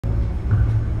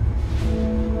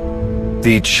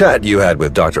The chat you had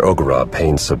with Dr. Ogorov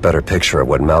paints a better picture of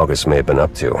what Malgus may have been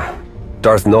up to.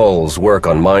 Darth Nul's work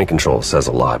on mind control says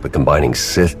a lot, but combining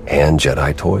Sith and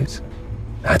Jedi toys?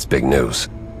 That's big news.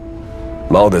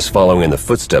 Malgus following in the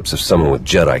footsteps of someone with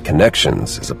Jedi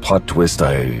connections is a plot twist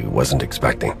I wasn't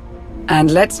expecting. And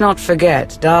let's not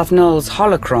forget Darth Nul's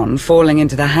holocron falling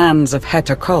into the hands of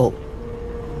Heta Kol.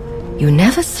 You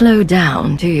never slow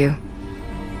down, do you?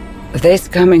 This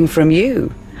coming from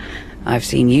you. I've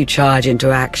seen you charge into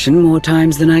action more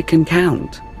times than I can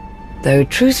count. Though,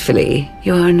 truthfully,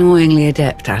 you're annoyingly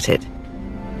adept at it.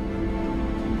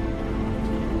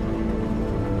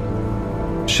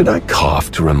 Should I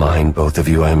cough to remind both of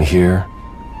you I'm here?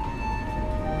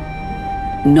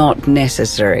 Not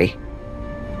necessary.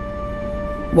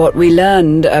 What we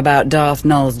learned about Darth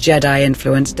Nul's Jedi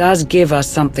influence does give us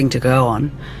something to go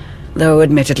on, though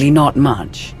admittedly not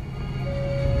much.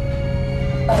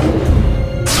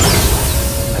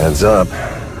 Heads up.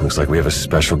 Looks like we have a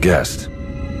special guest.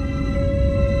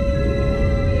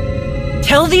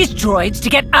 Tell these droids to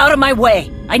get out of my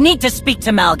way! I need to speak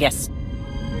to Malgus.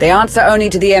 They answer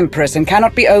only to the Empress and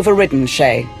cannot be overridden,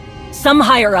 Shay. Some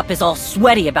higher-up is all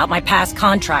sweaty about my past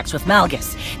contracts with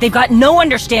Malgus. They've got no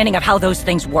understanding of how those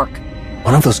things work.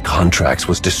 One of those contracts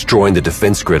was destroying the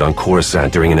defense grid on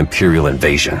Coruscant during an Imperial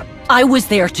invasion. I was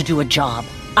there to do a job.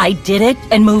 I did it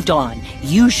and moved on.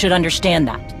 You should understand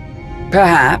that.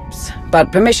 Perhaps,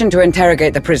 but permission to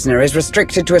interrogate the prisoner is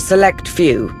restricted to a select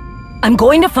few. I'm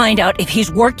going to find out if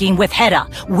he's working with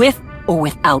Heta, with or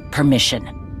without permission.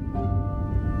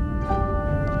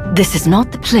 This is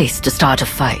not the place to start a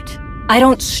fight. I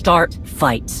don't start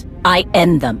fights. I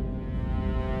end them.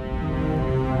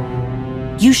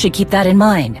 You should keep that in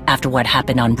mind after what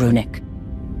happened on Brunick.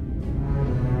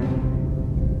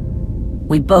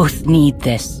 We both need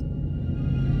this.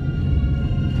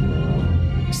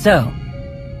 So,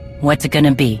 what's it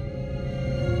gonna be?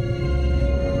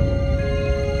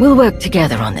 We'll work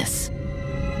together on this.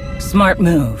 Smart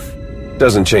move.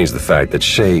 Doesn't change the fact that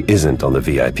Shay isn't on the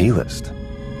VIP list.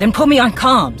 Then put me on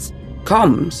comms.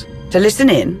 Comms? To listen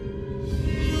in?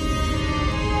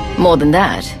 More than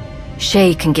that,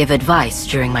 Shay can give advice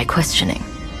during my questioning.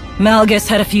 Malgus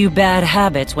had a few bad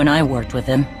habits when I worked with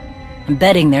him. I'm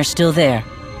betting they're still there.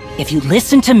 If you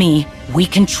listen to me, we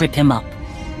can trip him up.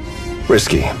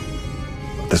 Risky.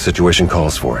 The situation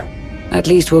calls for it. At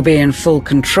least we'll be in full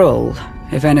control.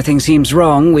 If anything seems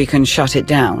wrong, we can shut it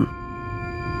down.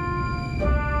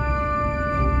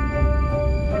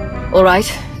 All right,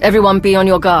 everyone be on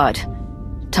your guard.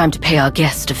 Time to pay our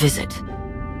guest a visit.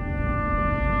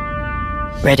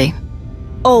 Ready?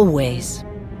 Always.